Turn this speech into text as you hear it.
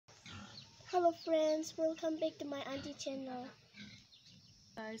Hello friends, welcome back to my auntie channel.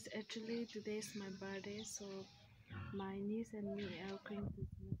 Guys, actually today is my birthday, so my niece and me are going to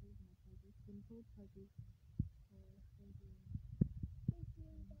celebrate my birthday. Simple party. So thank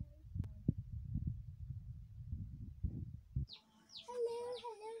you.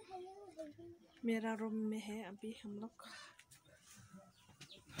 Hello. मेरा room में है अभी हम लोग.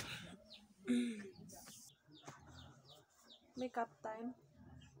 Makeup time.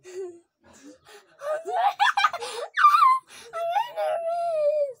 I'm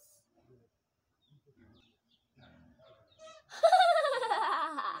nervous.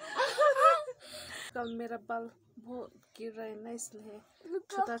 कल मेरा बाल बहुत गिर रहा है ना, इसलिए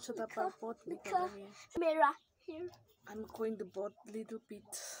छोटा छोटा बाल बहुत निकल रहा है. Mirror here. I'm going to both little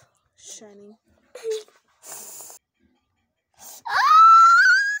bit shining.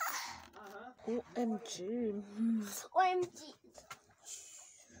 OMG. OMG.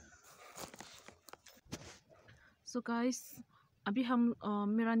 So guys, अभी हम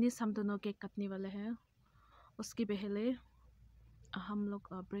मेरा निस हम दोनों केक काटने वाले हैं. उसके पहले हम लोग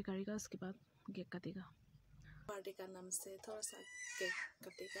ब्रेक करेगा, उसके बाद केक काटेगा. बर्थडे का नाम से थोड़ा सा केक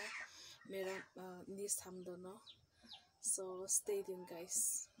काटेगा मेरा निस हम दोनों. So stay tuned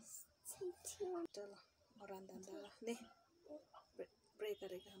guys. चलो और अंदर ले ब्रेक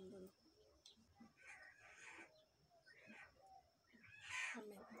करेगा हम दोनों.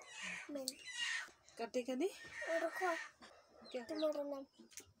 Men. काटेगा नहीं Ruko. क्या? Tomorrow naam.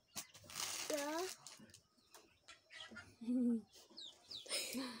 Yeah.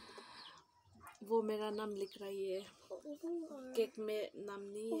 वो मेरा नाम लिख रही है. केक में नाम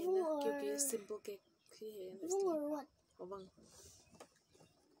नहीं है ना, क्योंकि सिंपल केक ही है. What? ओबंग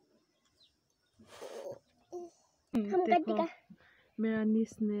हम देखो मेरा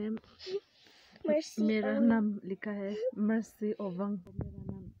निस ने Mercy. मेरा नाम लिखा है मर्सी ओबंग. मेरा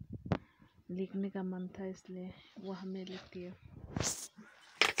नाम लिखने का मन था, इसलिए वो हमें लिख दिया.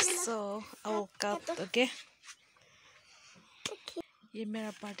 So I will cut, okay? ये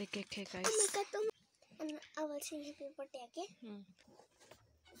मेरा बर्थडे केक है guys. And I will sing happy birthday, okay?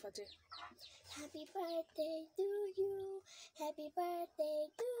 बजे Happy birthday to you. Happy birthday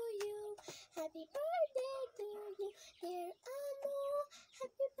to you. Happy birthday to you, dear Anu.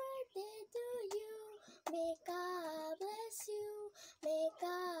 Happy birthday to you. May God bless you. May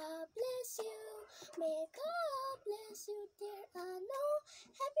God bless you. May God bless you, dear Anu.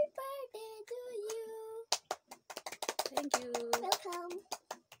 Happy birthday to you. Thank you. Welcome.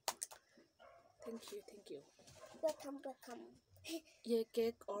 Thank you. Welcome. ये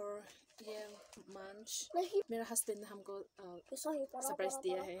cake और ये मंच मेरा husband ने हमको surprise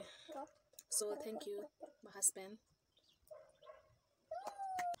दिया है. So thank you my husband.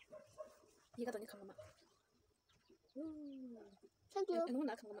 ये का तो नहीं खाऊंगा. Thank you. इनको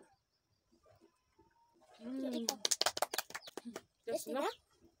ना खाऊंगा. Destina?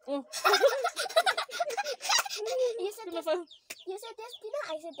 Oh. You said Destina.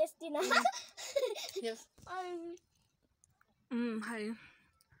 I said Destina. Yes. हाय.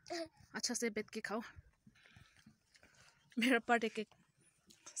 अच्छा से बैठ के खाओ. मेरा birthday cake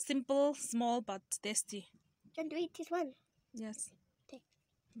simple, small but tasty. Can do it this one. Yes. Take.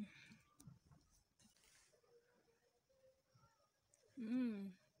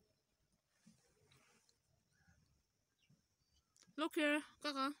 Look here,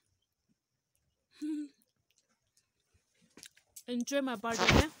 Kaka. Enjoy my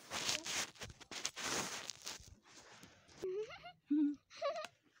birthday.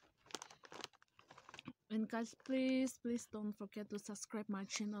 And guys, please don't forget to subscribe my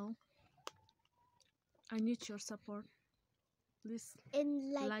channel. I need your support. Please.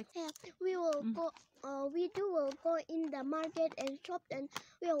 And like we will go. We will go in the market and shop, and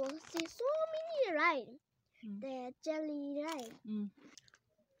we will see so many rice. The jelly rice.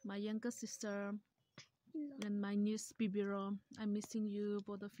 My younger sister and my niece Bibiro. I'm missing you,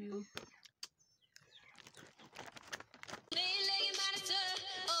 both of you.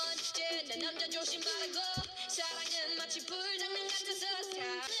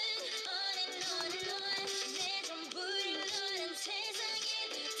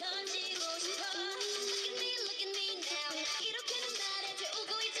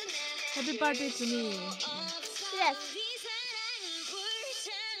 Happy birthday to me. Yes.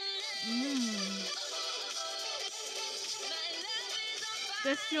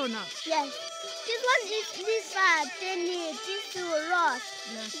 That's Fiona. Yes. This one is Lisa, Jenny, Jisoo, Ross.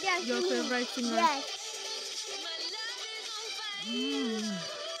 Yes. Your favorite singer. Yes.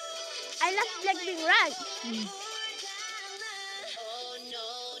 I love Blackpink, right?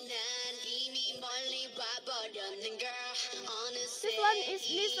 This one one is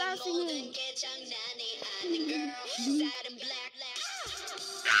Lisa singing.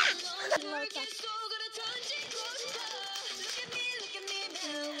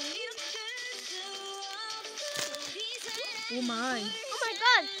 Oh my. Oh my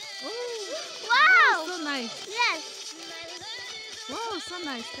god! Oh, Wow! so nice. Yes! Wow, so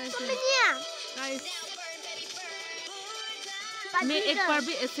nice guys. So many! Guys, But मैं एक bigger. बार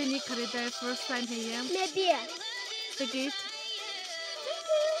भी ऐसे नहीं खरीदा है, first time है ये. Maybe. Take it.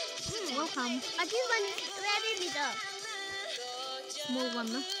 Welcome. But this one is very little. Small one,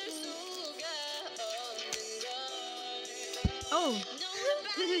 no? Oh.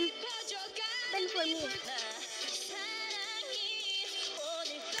 Then for me.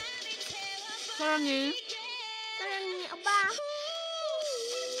 사랑해. 사랑해, 오빠.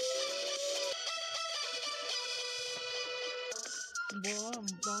 Wow.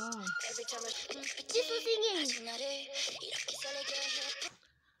 Jisoo singing.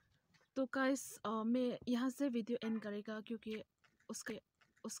 तो गाइस मैं यहाँ से वीडियो एंड करेगा क्योंकि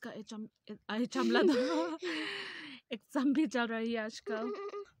उसका एग्जाम लगा एग्जाम भी चल रही है आजकल.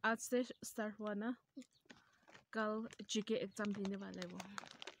 आज से स्टार्ट हुआ ना, कल जीके एग्जाम देने वाला है वो.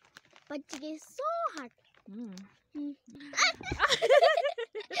 But it is so hard.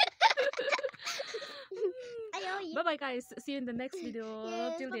 Bye bye guys, see you in the next video.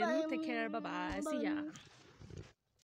 Yes, Till bye-bye. then, take care. Bye bye. See ya.